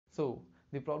So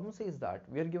the problem says that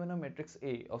we are given a matrix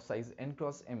A of size n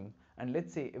cross m, and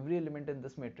let's say every element in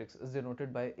this matrix is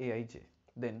denoted by aij.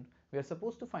 Then we are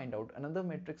supposed to find out another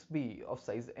matrix B of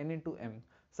size n into m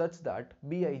such that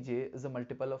Bij is a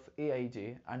multiple of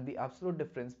Aij, and the absolute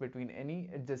difference between any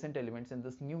adjacent elements in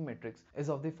this new matrix is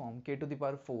of the form k to the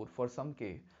power 4 for some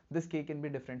k. This k can be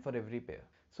different for every pair.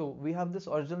 So we have this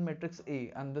original matrix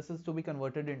A, and this is to be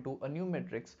converted into a new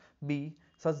matrix B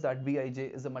such that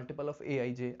Bij is a multiple of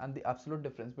Aij, and the absolute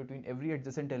difference between every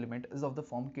adjacent element is of the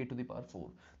form k to the power 4,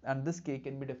 and this k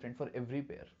can be different for every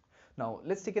pair. Now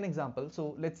let's take an example.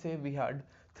 So let's say we had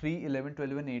 3, 11,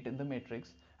 12 and 8 in the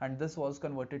matrix, and this was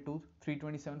converted to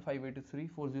 327, 583,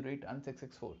 408 and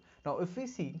 664. Now if we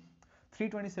see,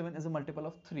 327 is a multiple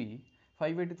of 3,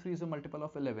 583 is a multiple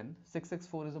of 11,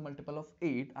 664 is a multiple of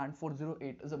 8, and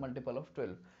 408 is a multiple of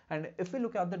 12. And if we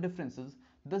look at the differences,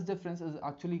 this difference is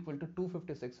actually equal to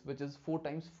 256, which is 4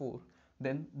 times 4.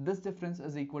 Then this difference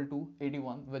is equal to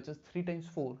 81, which is 3 times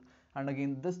 4, and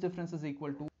again this difference is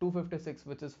equal to 256,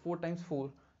 which is 4 times 4,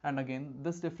 and again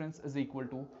this difference is equal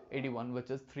to 81,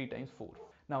 which is 3 times 4.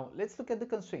 Now let's look at the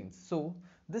constraints. So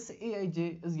this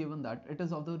Aij is given that it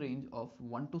is of the range of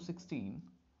 1 to 16,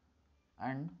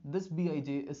 and this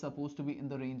Bij is supposed to be in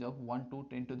the range of 1 to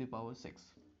 10 to the power 6.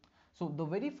 So the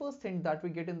very first thing that we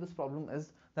get in this problem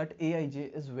is that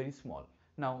Aij is very small.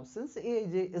 Now since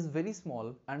Aij is very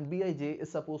small and Bij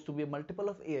is supposed to be a multiple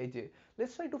of Aij,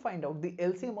 let's try to find out the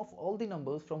LCM of all the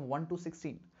numbers from 1 to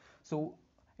 16. So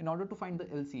in order to find the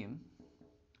LCM,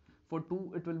 for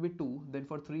 2 it will be 2, then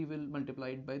for 3 we'll multiply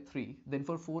it by 3, then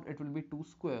for 4 it will be 2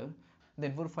 square,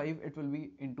 then for 5 it will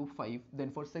be into 5, then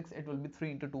for 6 it will be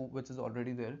 3 into 2, which is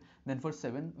already there, then for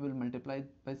 7 we'll multiply it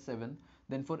by 7,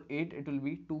 then for 8 it will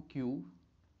be 2 cube,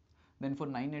 then for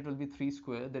 9 it will be 3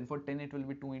 square, then for 10 it will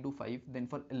be 2 into 5, then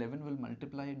for 11 we'll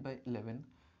multiply it by 11,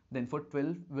 then for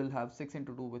 12 we'll have 6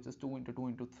 into 2, which is 2 into 2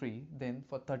 into 3, then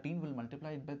for 13 we'll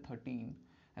multiply it by 13,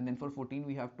 and then for 14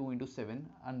 we have 2 into 7,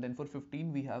 and then for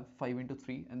 15 we have 5 into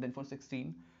 3, and then for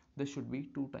 16 this should be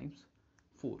 2 times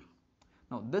 4.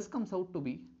 Now this comes out to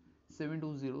be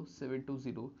 720,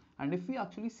 720, and if we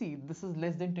actually see, this is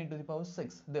less than 10 to the power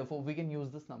 6, therefore we can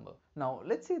use this number. Now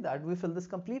let's say that we fill this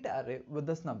complete array with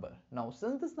this number. Now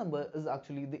since this number is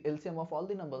actually the LCM of all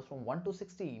the numbers from 1 to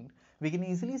 16, we can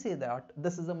easily say that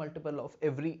this is a multiple of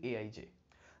every Aij.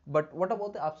 But what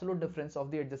about the absolute difference of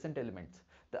the adjacent elements?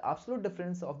 The absolute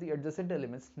difference of the adjacent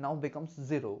elements now becomes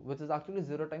 0, which is actually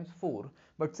 0 times 4.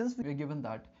 But since we are given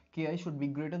that ki should be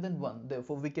greater than 1,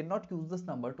 therefore we cannot use this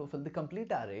number to fill the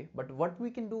complete array. But what we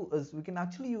can do is we can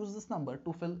actually use this number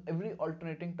to fill every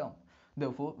alternating term.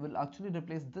 Therefore, we'll actually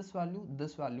replace this value,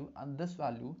 and this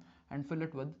value, and fill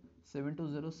it with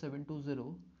 720,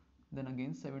 720, then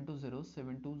again 720,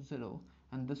 720,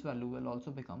 and this value will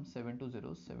also become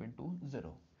 720, 720.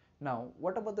 Now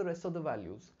what about the rest of the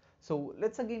values? So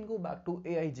let's again go back to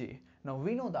Aij. Now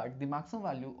we know that the maximum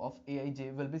value of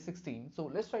Aij will be 16. So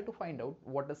let's try to find out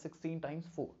what is 16 times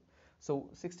 4. So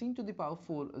 16 to the power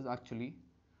 4 is actually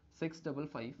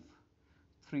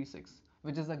 65536,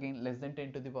 which is again less than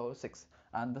 10 to the power 6.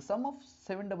 And the sum of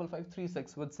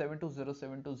 75536 with 720,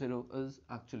 720 is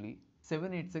actually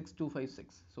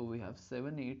 786256. So we have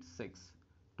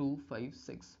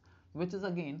 786256, which is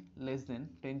again less than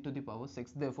 10 to the power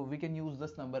 6. Therefore we can use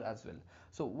this number as well.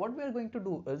 So what we are going to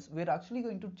do is we are actually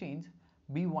going to change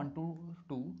B12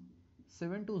 to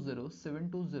 720,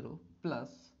 720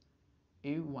 plus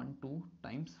A12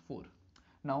 times 4.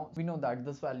 Now we know that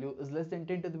this value is less than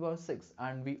 10 to the power 6,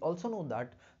 and we also know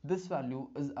that this value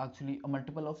is actually a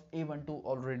multiple of A12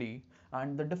 already,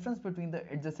 and the difference between the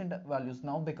adjacent values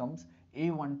now becomes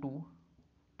A12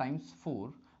 times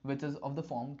 4, which is of the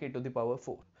form k to the power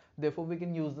 4. Therefore we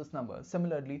can use this number.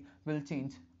 Similarly, we'll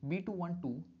change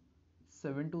B212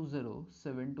 720,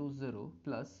 720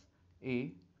 plus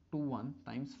A21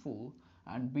 times 4,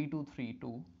 and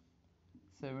B232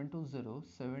 720,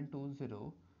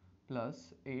 720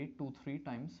 plus 823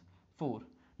 times 4.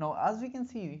 Now as we can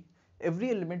see,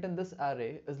 every element in this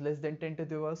array is less than 10 to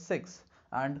the power 6,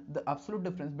 and the absolute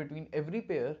difference between every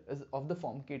pair is of the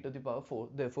form k to the power 4.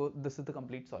 Therefore this is the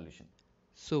complete solution.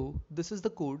 So this is the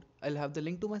code. I'll have the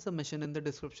link to my submission in the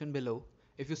description below.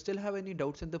 If you still have any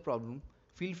doubts in the problem,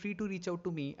 feel free to reach out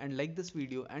to me and like this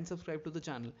video and subscribe to the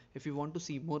channel if you want to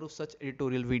see more of such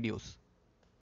editorial videos.